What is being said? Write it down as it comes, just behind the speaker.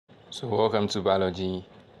So welcome to Biology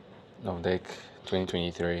NOVDEC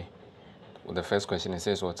 2023. Well, the first question, it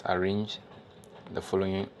says what? Arrange the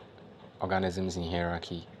following organisms in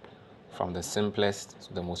hierarchy from the simplest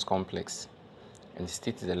to the most complex and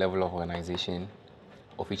state the level of organization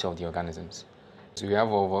of each of the organisms. So we have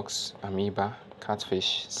volvox, amoeba,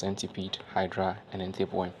 catfish, centipede, hydra, and then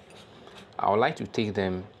tapeworm. I would like to take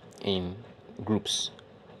them in groups.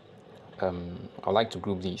 I would like to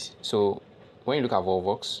group these. So when you look at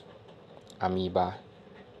volvox, amoeba,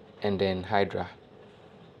 and then hydra,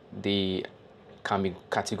 they can be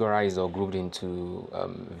categorized or grouped into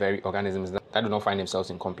very organisms that do not find themselves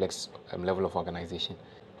in complex level of organization.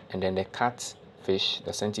 And then the catfish,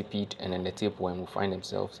 the centipede, and then the tapeworm will find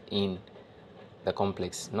themselves in the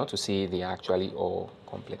complex. Not to say they are actually all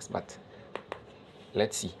complex, but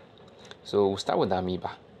let's see. So we'll start with the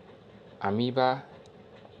amoeba. Amoeba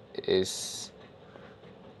is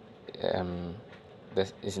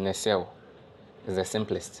in a cell. It's the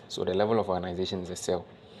simplest. So the level of organization is a cell.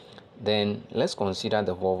 Then let's consider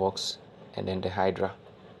the volvox and then the hydra.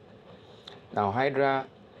 Now hydra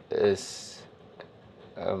is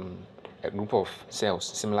a group of cells,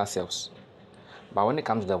 similar cells. But when it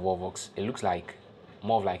comes to the volvox, it looks like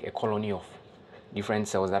more of like a colony of different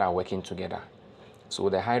cells that are working together. So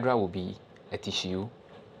the hydra will be a tissue,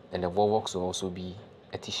 and the volvox will also be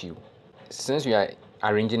a tissue. Since we are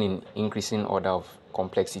arranging in increasing order of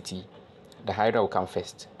complexity, the hydra will come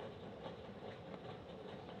first.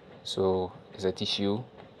 So it's a tissue.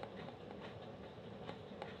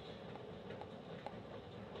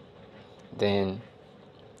 Then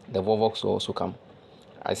the volvox will also come.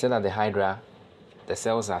 I said that the hydra, the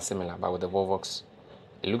cells are similar, but with the volvox,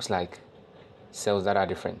 it looks like cells that are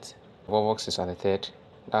different. Volvox is at the third.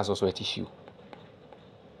 That's also a tissue.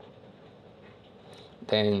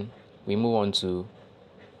 Then we move on to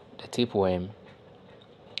the tapeworm,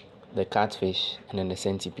 the catfish, and then the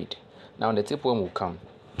centipede. Now the tapeworm will come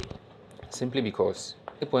simply because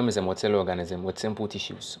tapeworm is a motillar organism with simple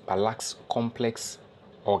tissues but lacks complex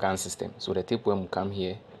organ system. So the tapeworm will come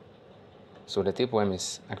here. So the tapeworm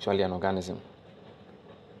is actually an organism.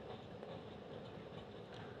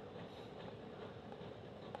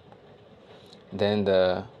 Then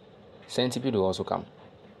the centipede will also come.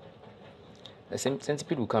 The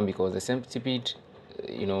centipede will come because the centipede,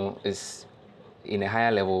 is in a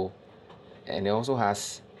higher level, and it also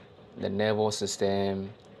has the nervous system,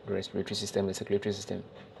 the respiratory system, the circulatory system.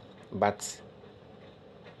 But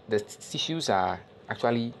the tissues are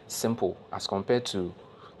actually simple as compared to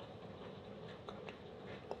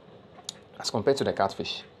the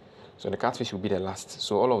catfish. So the catfish will be the last.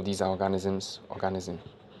 So all of these are organisms.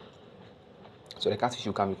 So the catfish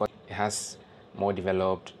will come because it has more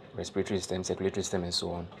developed respiratory system, circulatory system, and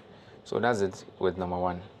so on. So that's it with number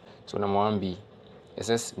one. So number 1B, it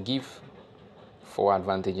says give 4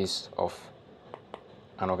 advantages of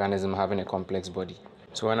an organism having a complex body.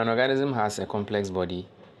 So when an organism has a complex body,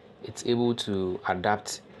 it's able to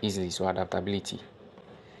adapt easily, so adaptability.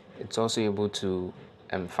 It's also able to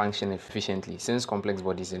function efficiently, since complex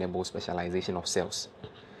bodies enable specialization of cells,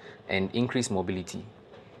 and increased mobility.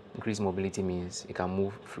 Increased mobility means it can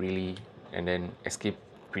move freely and then escape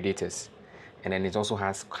predators. And then it also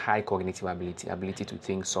has high cognitive ability to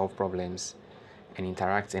think, solve problems, and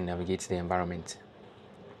interact and navigate the environment.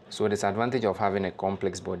 So the disadvantage of having a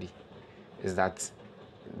complex body is that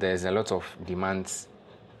there's a lot of demands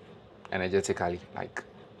energetically, like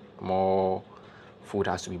more food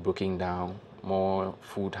has to be broken down, more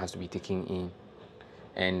food has to be taken in,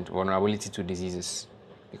 and vulnerability to diseases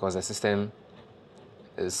because the system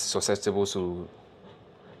is susceptible to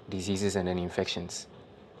diseases and then infections.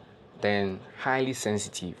 Then highly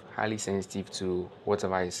sensitive to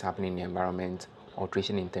whatever is happening in the environment,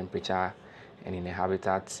 alteration in temperature and in the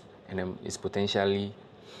habitat, and then is potentially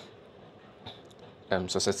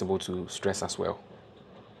susceptible to stress as well.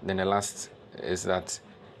 Then the last is that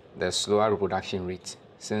the slower reproduction rate,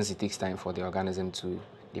 since it takes time for the organism to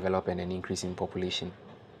develop and then increase in population.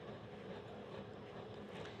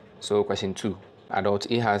 So question 2, adult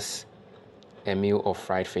A has a meal of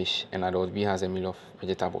fried fish and adult B has a meal of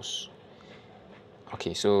vegetables.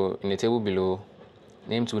 Okay, so in the table below,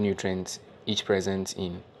 name 2 nutrients each present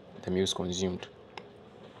in the meals consumed.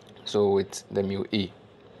 So with the meal A,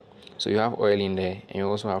 so you have oil in there and you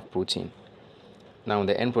also have protein. Now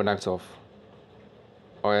the end product of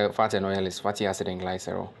oil, fat and oil is fatty acid and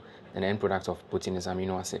glycerol, and the end product of protein is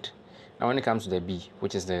amino acid. Now when it comes to the B,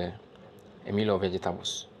 which is a meal of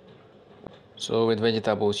vegetables. So with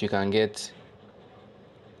vegetables you can get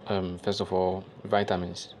first of all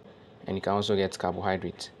vitamins, and you can also get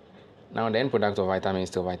carbohydrates. Now the end product of vitamin is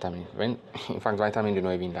still vitamin. In fact, vitamin do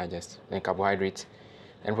not even digest. Then carbohydrate,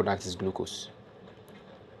 the end product is glucose.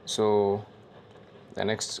 So the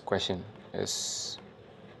next question is,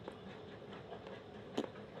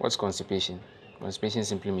 what's constipation? Constipation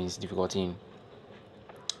simply means difficulty in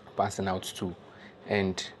passing out stool.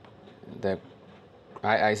 And the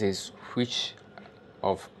I says, which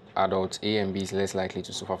of adults A and B is less likely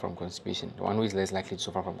to suffer from constipation? The one who is less likely to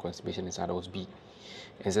suffer from constipation is adults B.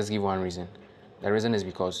 And let's give one reason. The reason is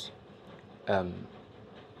because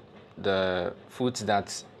the foods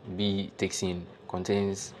that B takes in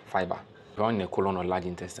contains fiber found in the colon or large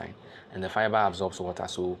intestine, and the fiber absorbs water,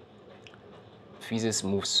 so feces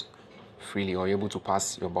moves freely, or you're able to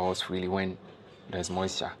pass your bowels freely when there's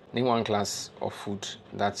moisture. Name one class of food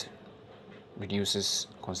that reduces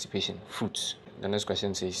constipation. Fruits. The next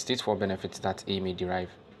question says, state 4 benefits that A may derive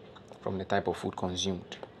from the type of food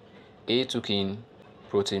consumed. A took in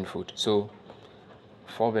protein food. So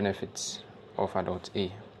 4 benefits of adult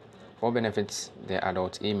A. 4 benefits the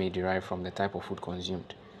adult A may derive from the type of food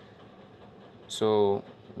consumed. So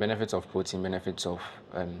benefits of protein, benefits of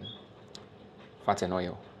fat and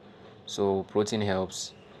oil. So protein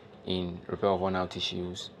helps in repair of worn out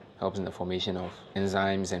tissues, helps in the formation of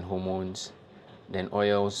enzymes and hormones. Then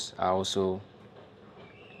oils are also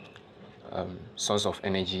source of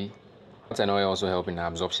energy. Fat and oil also help in the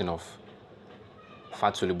absorption of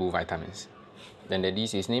fat-soluble vitamins. Then the D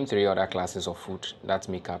says, name 3 other classes of food that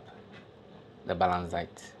make up the balanced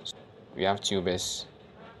diet. So we have tubers,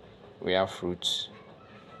 we have fruits,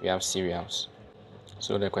 we have cereals.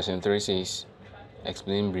 So the question 3 says,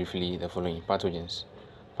 explain briefly the following. Pathogens.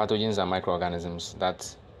 Pathogens are microorganisms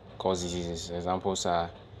that cause diseases. Examples are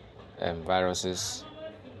viruses,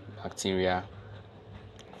 bacteria,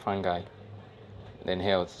 fungi. Then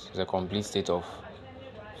health is a complete state of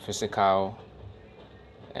physical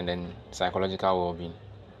and then psychological well-being.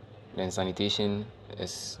 Then sanitation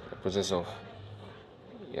is the process of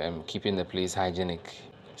keeping the place hygienic.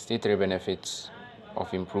 State 3 benefits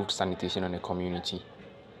of improved sanitation in a community.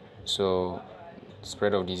 So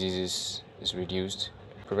spread of diseases is reduced.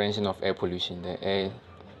 Prevention of air pollution. The air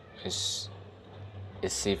is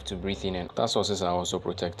safe to breathe in, and water sources are also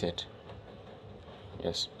protected.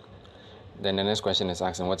 Yes. Then the next question is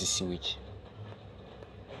asking, what is sewage?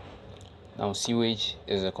 Now, sewage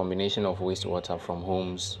is a combination of wastewater from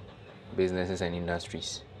homes, businesses, and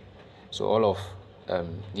industries. So all of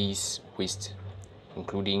these waste,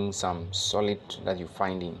 including some solid that you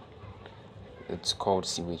find in, it's called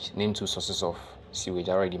sewage. Name 2 sources of sewage.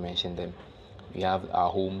 I already mentioned them. We have our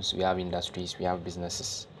homes, we have industries, we have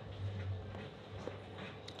businesses.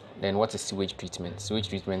 Then what is sewage treatment? Sewage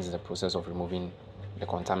treatment is the process of removing the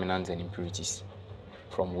contaminants and impurities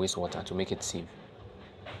from wastewater to make it safe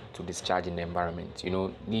to discharge in the environment. You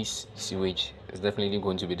know, this sewage is definitely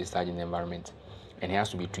going to be discharged in the environment, and it has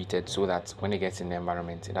to be treated so that when it gets in the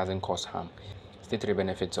environment, it doesn't cause harm. State 3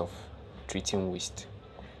 benefits of treating waste.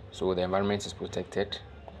 So the environment is protected,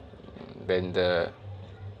 then the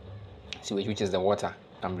sewage, which is the water,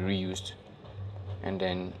 can be reused, and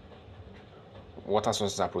then water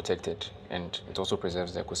sources are protected, and it also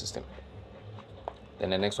preserves the ecosystem. Then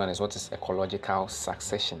the next one is, what is ecological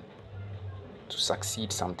succession? To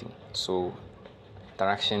succeed something. So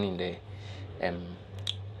interaction in the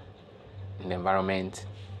environment,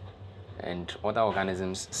 and other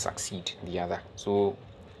organisms succeed the other. So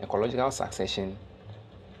ecological succession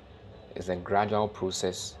is a gradual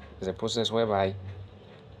process. It's a process whereby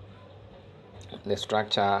the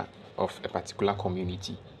structure of a particular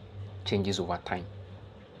community changes over time,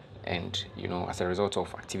 and as a result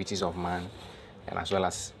of activities of man and as well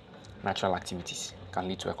as natural activities can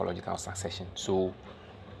lead to ecological succession. So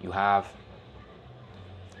you have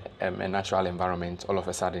a natural environment. All of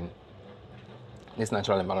a sudden, this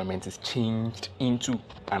natural environment is changed into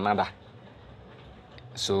another.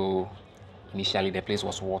 So initially the place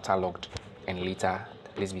was waterlogged, and later the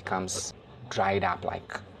place becomes dried up,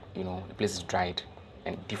 like the place is dried,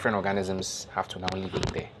 and different organisms have to now live in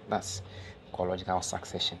there. That's ecological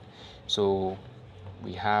succession. So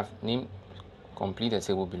we have complete the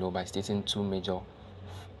table below by stating 2 major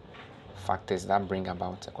factors that bring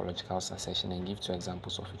about ecological succession, and give 2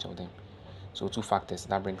 examples of each of them. So 2 factors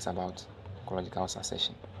that brings about ecological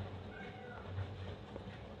succession.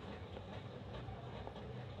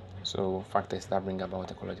 So factors that bring about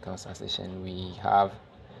ecological succession, we have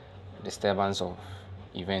disturbance of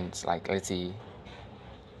events, like let's say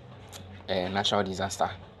a natural disaster.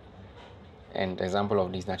 And example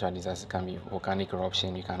of these natural disasters can be volcanic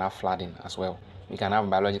eruption. You can have flooding as well. We can have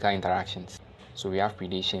biological interactions. So we have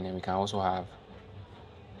predation, and we can also have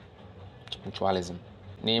mutualism.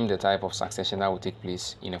 Name the type of succession that will take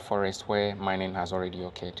place in a forest where mining has already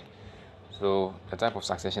occurred. So the type of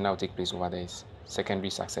succession that will take place over there is secondary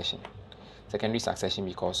succession. Secondary succession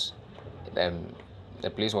because the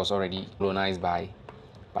place was already colonized by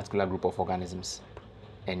a particular group of organisms,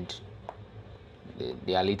 and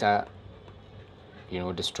they are later,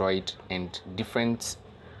 destroyed, and different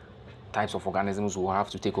types of organisms will have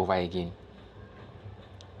to take over again.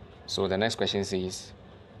 So the next question says,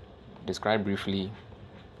 describe briefly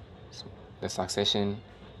the succession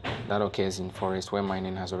that occurs in forests where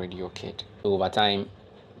mining has already occurred. So over time,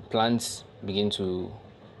 plants begin to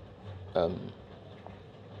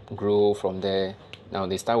grow from there. Now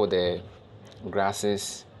they start with the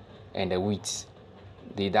grasses and the weeds.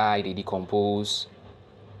 They die, they decompose.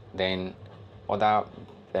 Then other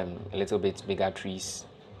a little bit bigger trees,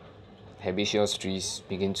 herbaceous trees,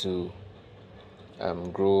 begin to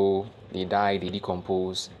grow. They die, they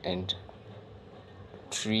decompose, and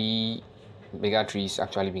bigger trees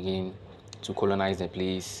actually begin to colonize the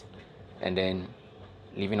place, and then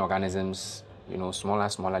living organisms,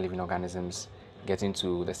 smaller living organisms, getting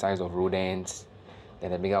to the size of rodents.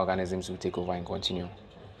 Then the bigger organisms will take over and continue.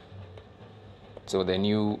 So the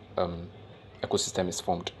new ecosystem is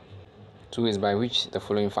formed. 2 is by which the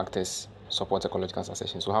following factors support ecological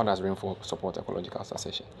succession. So how does rainfall support ecological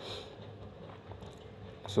succession?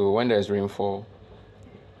 So when there's rainfall,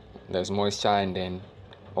 there's moisture, and then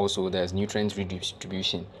also there's nutrient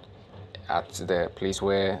redistribution at the place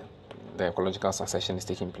where the ecological succession is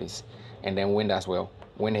taking place. And then wind as well.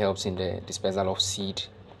 Wind helps in the dispersal of seed,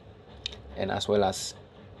 and as well as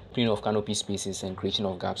cleaning of canopy spaces and creation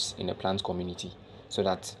of gaps in the plant community, so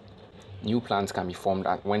that new plants can be formed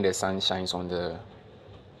when the sun shines on the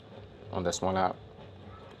smaller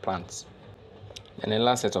plants. And the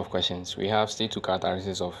last set of questions, we have state 2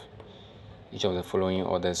 characteristics of each of the following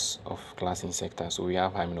orders of class Insecta. So we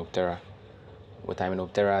have Hymenoptera. With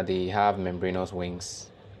Hymenoptera, they have membranous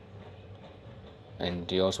wings, and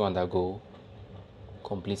they also undergo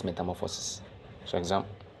complete metamorphosis. So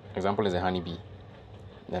example is the honeybee.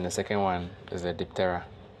 Then the second one is the Diptera.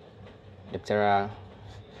 Diptera,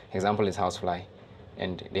 example is housefly,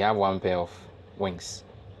 and they have 1 pair of wings.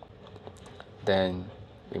 Then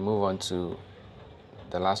we move on to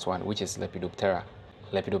the last one, which is Lepidoptera.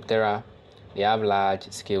 Lepidoptera, they have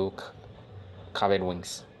large scale curved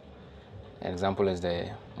wings. An example is the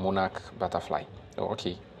monarch butterfly. Oh,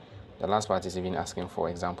 okay, the last part is even asking for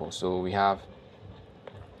examples. So we have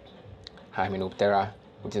Hymenoptera,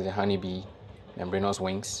 which is the honeybee, membranous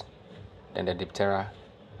wings. Then the Diptera,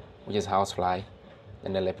 which is housefly.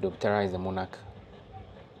 Then the Lepidoptera is the monarch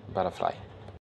butterfly.